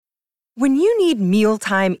When you need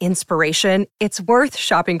mealtime inspiration, it's worth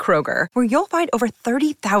shopping Kroger, where you'll find over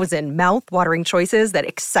 30,000 mouth-watering choices that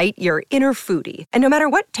excite your inner foodie. And no matter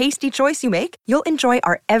what tasty choice you make, you'll enjoy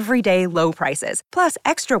our everyday low prices, plus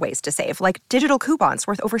extra ways to save, like digital coupons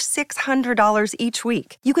worth over $600 each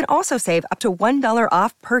week. You can also save up to $1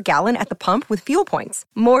 off per gallon at the pump with fuel points.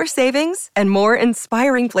 More savings and more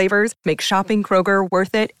inspiring flavors make shopping Kroger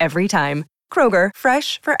worth it every time. Kroger,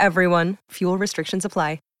 fresh for everyone. Fuel restrictions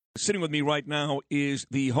apply. Sitting with me right now is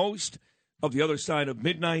the host of The Other Side of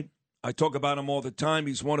Midnight. I talk about him all the time.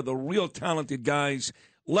 He's one of the real talented guys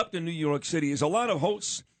left in New York City. There's a lot of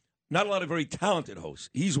hosts, not a lot of very talented hosts.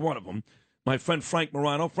 He's one of them. My friend Frank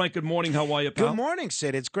Morano. Frank, good morning. How are you, pal? Good morning,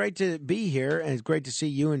 Sid. It's great to be here, and it's great to see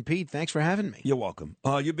you and Pete. Thanks for having me. You're welcome.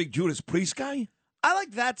 You a big Judas Priest guy? I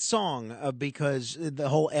like that song because the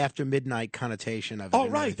whole after midnight connotation of it. Oh,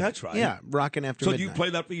 right. That's right. Yeah, rocking after midnight. So do you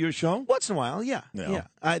play that for your show? Once in a while, yeah.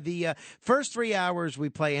 The first 3 hours we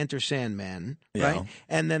play Enter Sandman, right?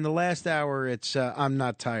 And then the last hour it's I'm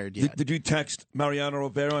Not Tired Yet. Did you text Mariano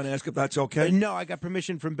Rivera and ask if that's okay? No, I got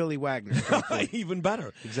permission from Billy Wagner. Even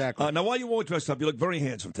better. Exactly. Now, why are you all dressed up? You look very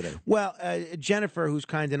handsome today. Well, Jennifer, who's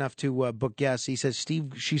kind enough to book guests, she said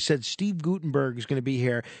Steve Gutenberg is going to be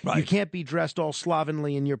here. Right. You can't be dressed all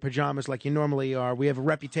slovenly in your pajamas like you normally are. We have a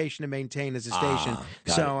reputation to maintain as a station,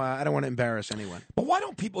 so I don't want to embarrass anyone. But why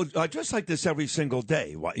don't people dress like this every single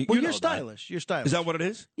day? Why, you're stylish. You're stylish. Is that what it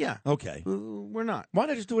is? Yeah. Okay. We're not. Why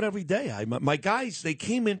not just do it every day? My guys, they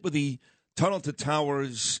came in with the Tunnel to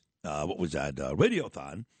Towers, what was that,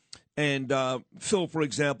 Radiothon. And Phil, for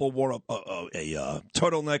example, wore a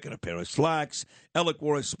turtleneck and a pair of slacks. Alec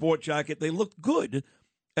wore a sport jacket. They looked good.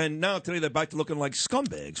 And now today they're back to looking like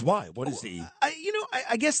scumbags. Why? What is the...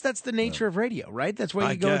 I guess that's the nature of radio, right? That's why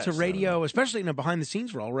you go into radio, especially in a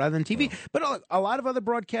behind-the-scenes role rather than TV. But a lot of other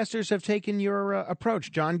broadcasters have taken your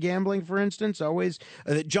approach. John Gambling, for instance, always...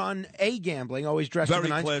 John A. Gambling, always dressed very to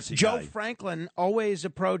the nines. Classy Joe guy. Franklin always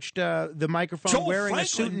approached the microphone wearing a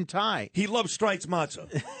suit and tie. He loves Stripes matzah.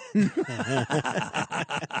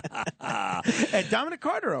 And Dominic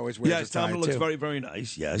Carter always wears a tie, yes, Dominic looks very, very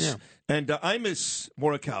nice, yes. Yeah. And Imus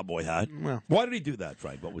wore a cowboy hat. Well, why did he do that,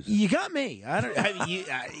 Frank? What was it? You got me.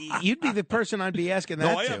 You'd be the person I'd be asking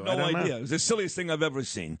that to. I have no idea. Know. It was the silliest thing I've ever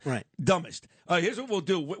seen. Right. Dumbest. Here's what we'll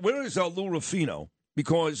do. Where is Lou Rufino?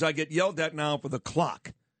 Because I get yelled at now for the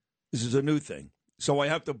clock. This is a new thing. So I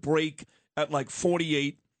have to break at like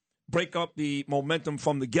 48, break up the momentum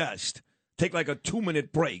from the guest, take like a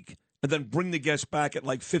 2-minute break, and then bring the guest back at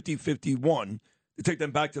like 50-51. To take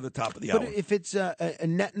them back to the top of the hour. But if it's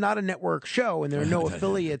not a network show and there are no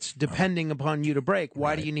affiliates depending upon you to break,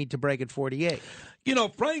 why do you need to break at 48? You know,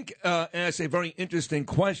 Frank asked a very interesting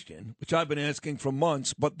question, which I've been asking for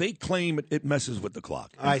months, but they claim it messes with the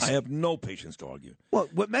clock. I have no patience to argue. Well,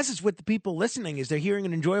 what messes with the people listening is they're hearing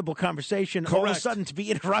an enjoyable conversation, all of a sudden to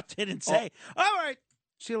be interrupted and say, all right,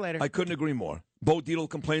 see you later. I couldn't agree more. Bo Dietl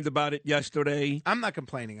complained about it yesterday. I'm not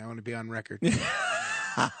complaining. I want to be on record.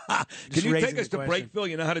 Can you take us to break, Phil?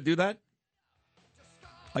 You know how to do that?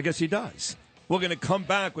 I guess he does. We're going to come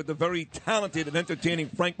back with the very talented and entertaining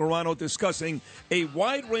Frank Morano discussing a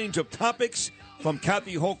wide range of topics from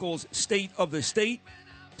Kathy Hochul's State of the State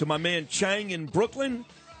to my man Chang in Brooklyn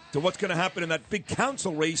to what's going to happen in that big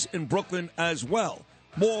council race in Brooklyn as well.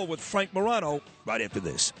 More with Frank Morano right after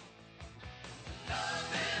this.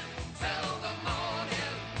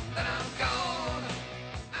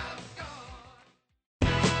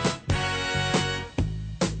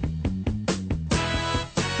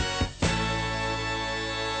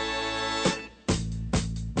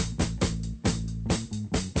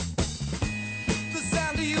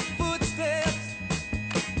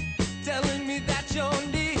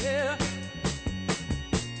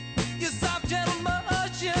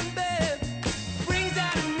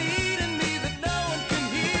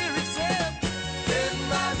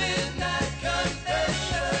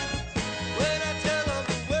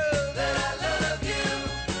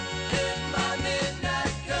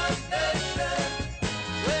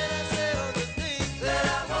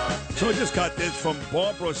 So I just got this from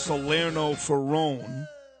Barbara Salerno Ferrone.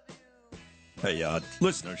 Hey,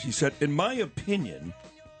 listener, she said, in my opinion,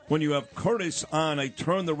 when you have Curtis on, I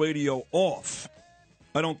turn the radio off.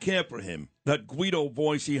 I don't care for him. That Guido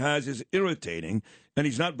voice he has is irritating, and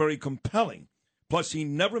he's not very compelling. Plus, he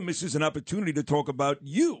never misses an opportunity to talk about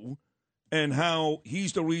you and how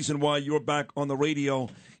he's the reason why you're back on the radio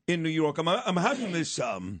in New York. I'm having this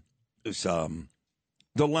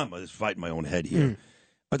dilemma, this fight in my own head here.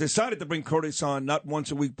 I decided to bring Curtis on not once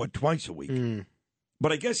a week, but twice a week.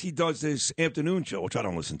 But I guess he does this afternoon show, which I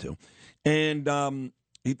don't listen to. And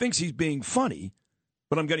he thinks he's being funny.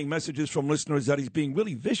 but I'm getting messages from listeners that he's being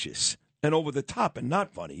really vicious and over the top and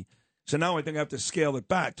not funny. So now I think I have to scale it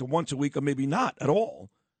back to once a week or maybe not at all.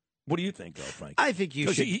 What do you think, though, Frank? I think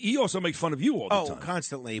you should. He also makes fun of you all the time. Oh,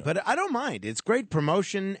 constantly. Yeah. But I don't mind. It's great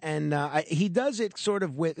promotion, and he does it sort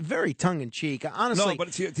of with very tongue-in-cheek. Honestly. No,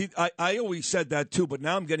 but I always said that, too, but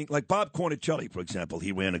now I'm getting, like Bob Cornicelli, for example,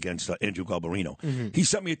 he ran against Andrew Galbarino. Mm-hmm. He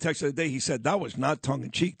sent me a text the other day. He said, that was not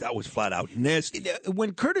tongue-in-cheek. That was flat-out nasty.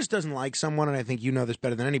 When Curtis doesn't like someone, and I think you know this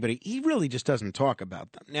better than anybody, he really just doesn't talk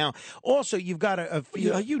about them. Now, also, you've got to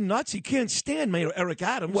feel... Are you nuts? He can't stand Mayor Eric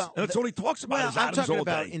Adams. Well, that's all he talks about is Adams all day. I'm talking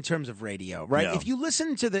about in terms of radio, right? Yeah. If you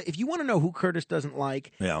listen to if you want to know who Curtis doesn't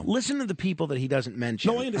like, listen to the people that he doesn't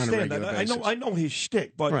mention. No, I understand that. I know his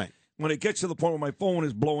shtick, but when it gets to the point where my phone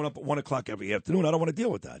is blowing up at 1 o'clock every afternoon, I don't want to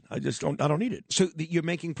deal with that. I don't need it. So you're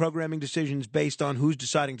making programming decisions based on who's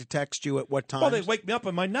deciding to text you at what time? Well, they wake me up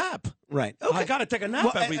in my nap. Right. Okay. I got to take a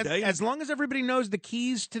nap every day. As long as everybody knows the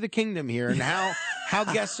keys to the kingdom here and how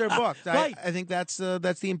guests are booked, right. I think that's the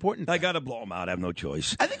important thing. I got to blow him out. I have no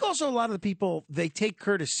choice. I think also a lot of the people, they take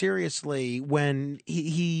Curtis seriously when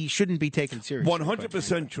he shouldn't be taken seriously.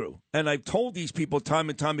 100% true. And I've told these people time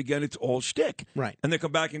and time again, it's all shtick. Right. And they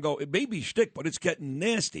come back and go, it may be shtick, but it's getting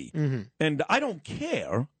nasty. Mm-hmm. And I don't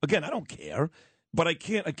care. Again, I don't care. But I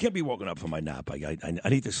can't be woken up from my nap. I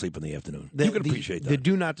need to sleep in the afternoon. You can appreciate that. The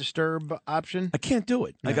do not disturb option? I can't do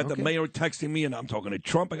it. No, I got the mayor texting me, and I'm talking to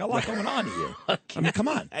Trump. I got a lot going on here. I mean, come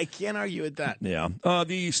on. I can't argue with that. Yeah.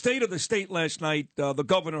 The state of the state last night, the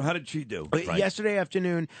governor, how did she do? Yesterday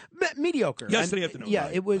afternoon, mediocre. Yesterday afternoon. Yeah,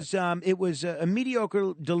 right, it was a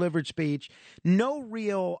mediocre delivered speech. No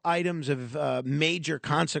real items of major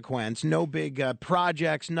consequence. No big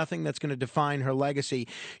projects. Nothing that's going to define her legacy.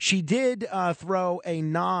 She did throw a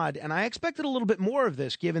nod, and I expected a little bit more of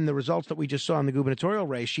this given the results that we just saw in the gubernatorial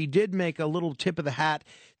race. She did make a little tip of the hat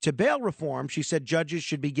to bail reform. She said judges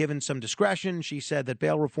should be given some discretion. She said that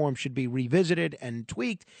bail reform should be revisited and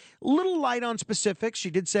tweaked. A little light on specifics. She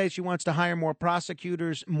did say she wants to hire more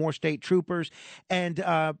prosecutors, more state troopers, and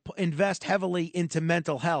invest heavily into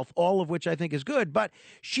mental health, all of which I think is good. But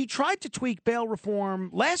she tried to tweak bail reform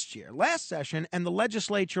last session, and the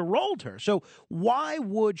legislature rolled her. So why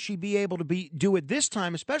would she be able to do it this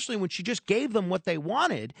time, especially when she just gave them what they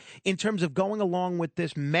wanted in terms of going along with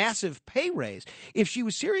this massive pay raise? If she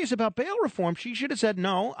was serious about bail reform, she should have said,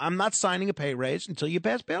 no, I'm not signing a pay raise until you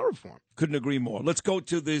pass bail reform. Couldn't agree more. Let's go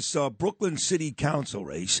to this Brooklyn City Council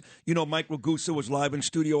race. You know, Mike Ragusa was live in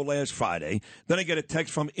studio last Friday. Then I get a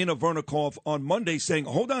text from Inna Vernikov on Monday saying,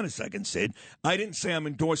 hold on a second, Sid. I didn't say I'm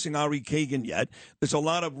endorsing Ari Kagan yet. There's a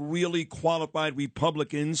lot of really qualified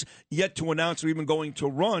Republicans yet to announce they're even going to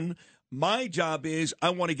run. My job is I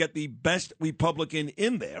want to get the best Republican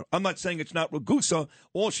in there. I'm not saying it's not Ragusa.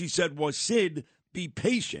 All she said was, Sid, be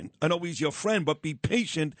patient. I know he's your friend, but be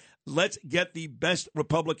patient. Let's get the best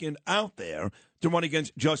Republican out there to run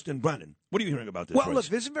against Justin Brennan. What are you hearing about this race? Look,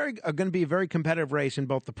 this is going to be a very competitive race in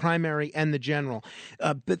both the primary and the general.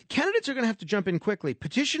 But candidates are going to have to jump in quickly.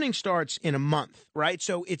 Petitioning starts in a month, right?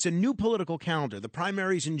 So it's a new political calendar. The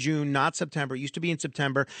primary's in June, not September. It used to be in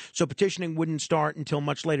September, so petitioning wouldn't start until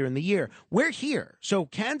much later in the year. We're here. So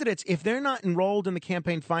candidates, if they're not enrolled in the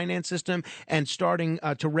campaign finance system and starting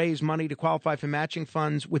to raise money to qualify for matching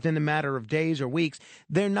funds within a matter of days or weeks,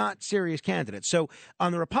 they're not serious candidates. So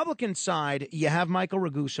on the Republican side, you have Michael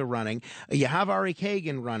Ragusa running. You have Ari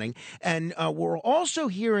Kagan running, and we're also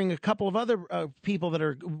hearing a couple of other people that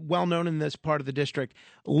are well-known in this part of the district.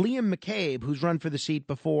 Liam McCabe, who's run for the seat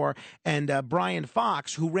before, and Brian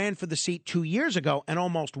Fox, who ran for the seat 2 years ago and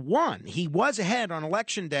almost won. He was ahead on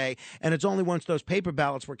Election Day, and it's only once those paper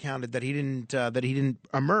ballots were counted that he didn't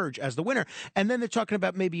emerge as the winner. And then they're talking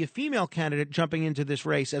about maybe a female candidate jumping into this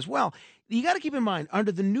race as well. You got to keep in mind,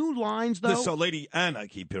 under the new lines, though... This lady Ann I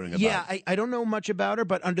keep hearing about. Yeah, I don't know much about her,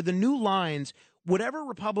 but under the new lines, whatever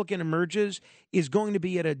Republican emerges is going to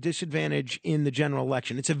be at a disadvantage in the general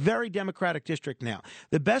election. It's a very Democratic district now.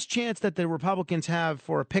 The best chance that the Republicans have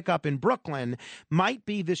for a pickup in Brooklyn might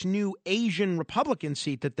be this new Asian Republican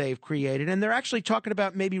seat that they've created, and they're actually talking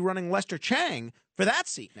about maybe running Lester Chang for that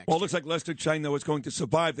seat next year. Well, it looks like Lester Chang, though, is going to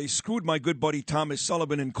survive. They screwed my good buddy Thomas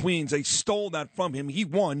Sullivan in Queens. They stole that from him. He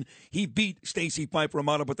won. He beat Stacey Pfeiffer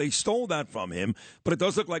Amato, but they stole that from him. But it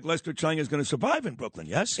does look like Lester Chang is going to survive in Brooklyn,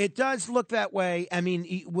 yes? It does look that way. I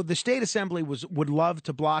mean, the state assembly would love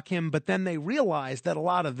to block him, but then they realized that a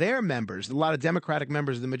lot of their members, a lot of Democratic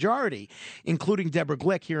members of the majority, including Deborah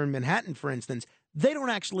Glick here in Manhattan, for instance, they don't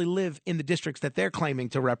actually live in the districts that they're claiming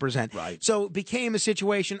to represent. Right. So it became a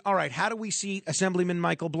situation, all right, how do we seat Assemblyman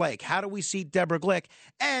Michael Blake? How do we seat Deborah Glick?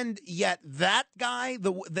 And yet that guy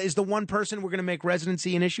is the one person we're going to make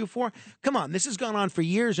residency an issue for? Come on, this has gone on for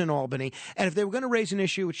years in Albany. And if they were going to raise an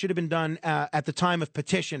issue, it should have been done at the time of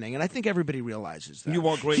petitioning. And I think everybody realizes that. You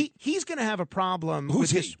want great. He's going to have a problem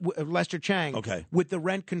Who's with this, Lester Chang, with the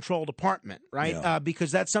rent-controlled apartment, right? Yeah.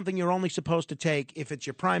 Because that's something you're only supposed to take if it's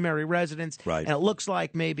your primary residence. Right. And it looks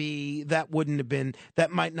like maybe that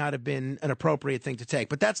might not have been an appropriate thing to take.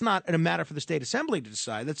 But that's not a matter for the state assembly to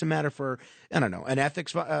decide. That's a matter for, I don't know, an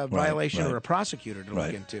ethics violation or a prosecutor to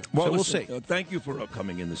look into. Well, so we'll listen, see. Thank you for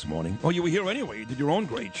coming in this morning. Oh, you were here anyway. You did your own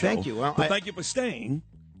great show. Thank you. Well, thank you for staying.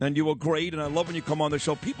 And you were great, and I love when you come on the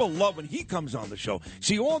show. People love when he comes on the show.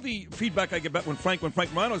 See, all the feedback I get back when Frank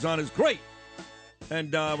Morano's on is great.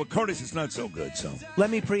 And with Curtis, it's not so good. So let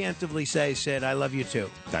me preemptively say, Sid, I love you too.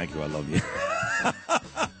 Thank you. I love you.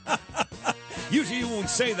 Usually you won't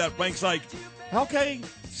say that. Frank's like, okay,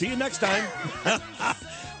 see you next time.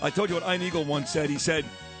 I told you what Ian Eagle once said. He said,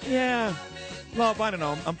 yeah, love, I don't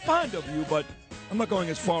know. I'm fond of you, but I'm not going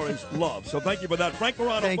as far as love. So thank you for that. Frank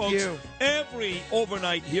Morano, thank folks. You. Every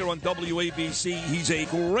overnight here on WABC, he's a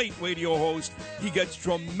great radio host. He gets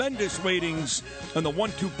tremendous ratings on the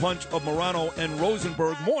 1-2 punch of Morano and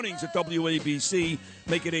Rosenberg. Mornings at WABC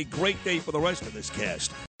make it a great day for the rest of this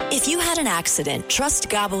cast. If you had an accident, trust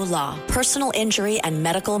Gabo Law, personal injury and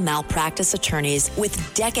medical malpractice attorneys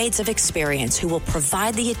with decades of experience who will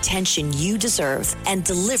provide the attention you deserve and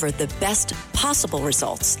deliver the best possible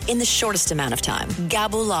results in the shortest amount of time.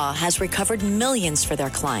 Gabo Law has recovered millions for their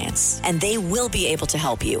clients, and they will be able to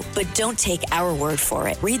help you. But don't take our word for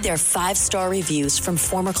it. Read their 5-star reviews from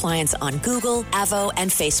former clients on Google, Avo,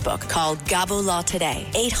 and Facebook. Call Gabo Law today,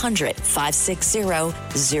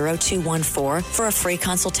 800-560-0214 for a free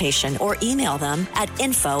consultation, or email them at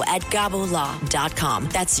info@gabolaw.com.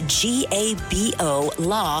 That's GABO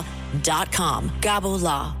law.com. Gabo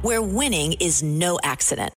Law, where winning is no accident.